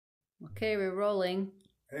Okay, we're rolling.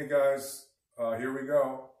 Hey guys, here we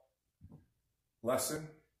go. Lesson.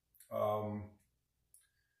 We're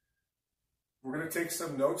going to take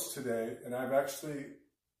some notes today, and I've actually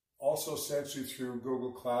also sent you through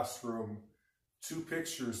Google Classroom 2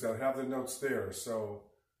 pictures that have the notes there. So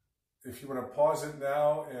if you want to pause it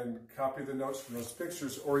now and copy the notes from those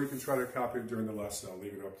pictures, or you can try to copy it during the lesson. I'll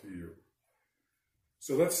leave it up to you.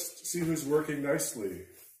 So let's see who's working nicely.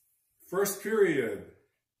 First period.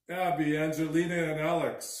 Abby, Angelina, and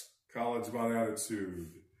Alex, college bound attitude.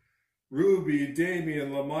 Ruby,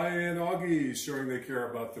 Damien, Lamaya, and Augie, showing they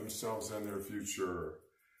care about themselves and their future.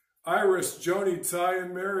 Iris, Joni, Ty,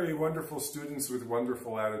 and Mary, wonderful students with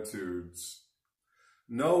wonderful attitudes.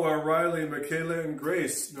 Noah, Riley, Michaela, and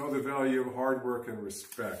Grace know the value of hard work and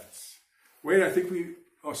respect. Wait, I think we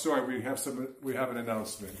have an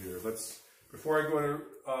announcement here. Before I go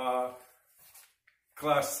to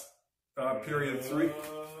class period 3.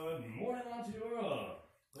 Good morning, Ontario.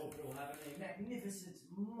 Hope you're having a magnificent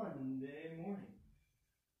Monday morning.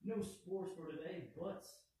 No sports for today, but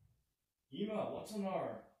Ema, what's on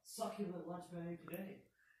our succulent lunch menu today?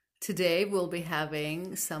 Today we'll be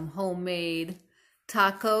having some homemade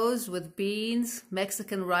tacos with beans,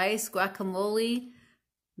 Mexican rice, guacamole,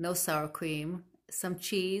 no sour cream, some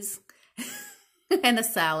cheese, and a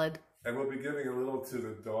salad. And we'll be giving a little to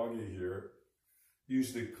the doggy here.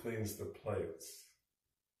 Usually cleans the plates.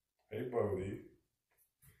 Hey, Bodie.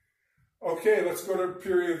 Okay, let's go to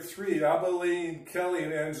period 3. Abilene, Kelly,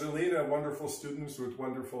 and Angelina, wonderful students with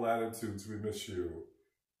wonderful attitudes. We miss you.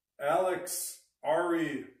 Alex,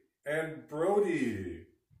 Ari, and Brody,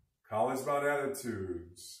 college-bound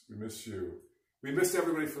attitudes. We miss you. We missed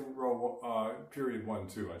everybody from period 1,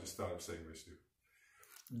 too. I just thought of saying miss you.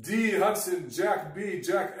 D, Hudson, Jack B,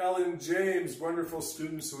 Jack Ellen, James, wonderful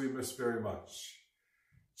students who we miss very much.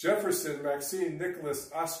 Jefferson, Maxine, Nicholas,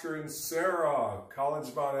 Oscar, and Sarah,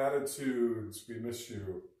 college-bound attitudes, we miss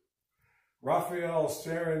you. Raphael,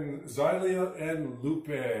 Sharon, Zylia, and Lupe,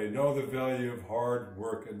 know the value of hard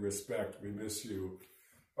work and respect, we miss you.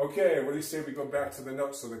 Okay, what do you say we go back to the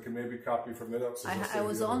notes so they can maybe copy from the notes? I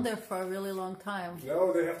was on there for a really long time.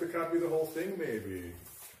 No, they have to copy the whole thing maybe.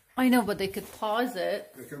 I know, but they could pause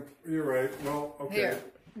it. You're right, well, okay. Here.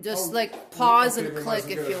 Just pause and click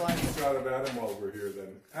if you want. Get out of Adam while we're here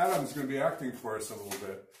then. Adam's going to be acting for us a little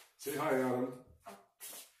bit. Say hi, Adam.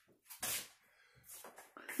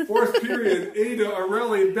 4th period, Ada,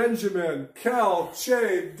 Aurelie, Benjamin, Cal,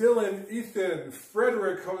 Che, Dylan, Ethan,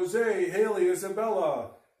 Frederick, Jose, Haley,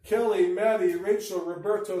 Isabella, Kelly, Maddie, Rachel,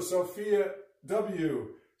 Roberto, Sophia W,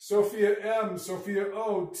 Sophia M, Sophia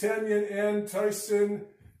O, Tanya, Ann, Tyson,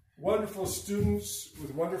 wonderful students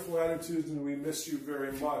with wonderful attitudes, and we miss you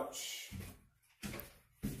very much.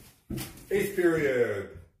 8th period.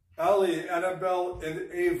 Ali, Annabelle,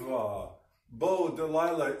 and Ava. Bo,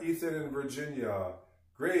 Delilah, Ethan, and Virginia.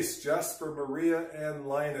 Grace, Jasper, Maria, and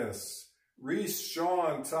Linus. Reese,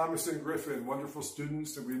 Sean, Thomas, and Griffin. Wonderful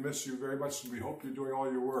students, and we miss you very much, and we hope you're doing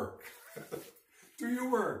all your work. Do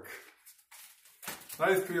your work.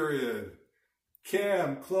 9th period.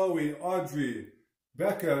 Cam, Chloe, Audrey,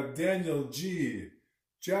 Becca, Daniel G,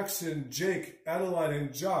 Jackson, Jake, Adeline,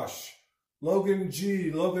 and Josh, Logan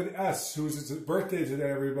G, Logan S, who's his birthday today,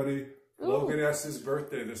 everybody. Ooh. Logan S.'s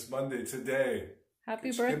birthday this Monday, today.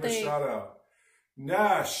 Happy birthday. Give him a shout out.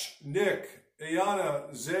 Nash, Nick,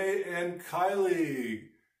 Ayana, Zay, and Kylie.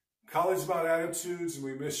 College-bound attitudes, and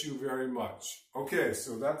we miss you very much. Okay,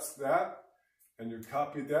 so that's that. And you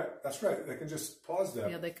copied that. That's right. They can just pause that.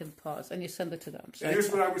 Yeah, they can pause, and you send it to them. So and here's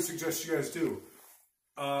what I would suggest you guys do.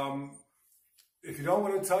 If you don't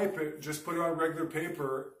want to type it, just put it on regular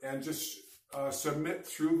paper and just submit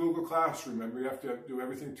through Google Classroom. Remember, you have to do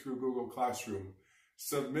everything through Google Classroom.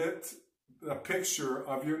 Submit a picture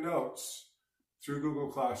of your notes through Google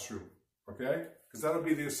Classroom, okay? Because that'll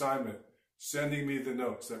be the assignment, sending me the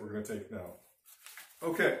notes that we're going to take now.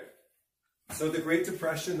 Okay, so the Great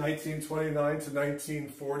Depression, 1929 to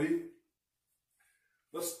 1940.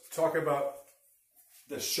 Let's talk about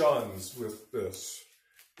the shuns with this.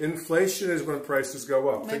 Inflation is when prices go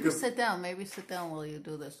up. Maybe sit down. Maybe sit down while you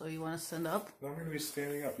do this. Or you want to stand up? No, I'm going to be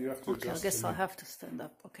standing up. You have to adjust. Okay, I guess I'll have to stand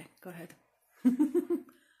up. Okay, go ahead.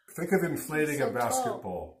 Think of inflating a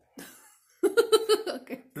basketball.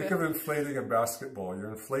 Okay. Think of inflating a basketball. You're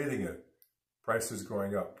inflating it. Prices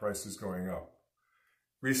going up. Prices going up.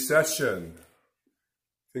 Recession.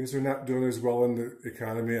 Things are not doing as well in the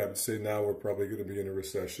economy. I'd say now we're probably going to be in a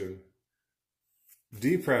recession.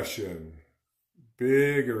 Depression.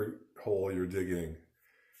 Bigger hole you're digging.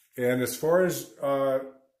 And as far as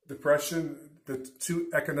depression, the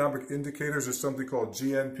 2 economic indicators are something called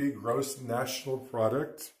GNP, Gross National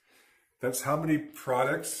Product, That's how many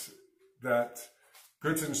products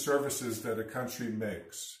goods and services that a country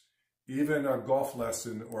makes. Even a golf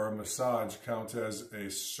lesson or a massage count as a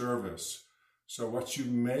service. So what you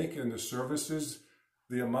make in the services,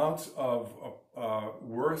 the amount of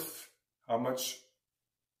worth, how much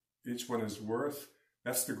each one is worth,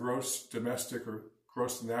 that's the gross domestic or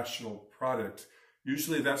gross national product.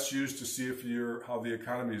 Usually that's used to see how the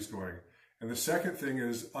economy is going. And the second thing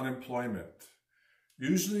is unemployment.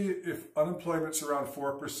 Usually if unemployment's around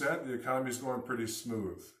 4%, the economy is going pretty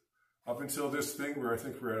smooth. Up until this thing where I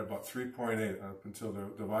think we're at about 3.8 up until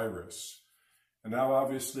the virus. And now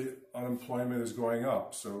obviously unemployment is going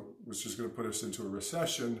up, so which is going to put us into a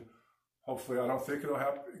recession. Hopefully, I don't think it'll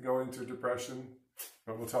go into depression,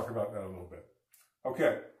 but we'll talk about that a little bit.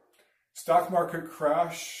 Okay, stock market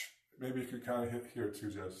crash. Maybe you could kind of hit here too,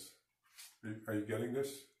 Jess. Are you getting this?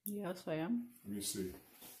 Yes, I am. Let me see.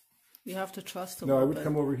 You have to trust them. No, I would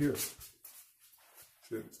come over here.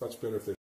 See, it's much better if they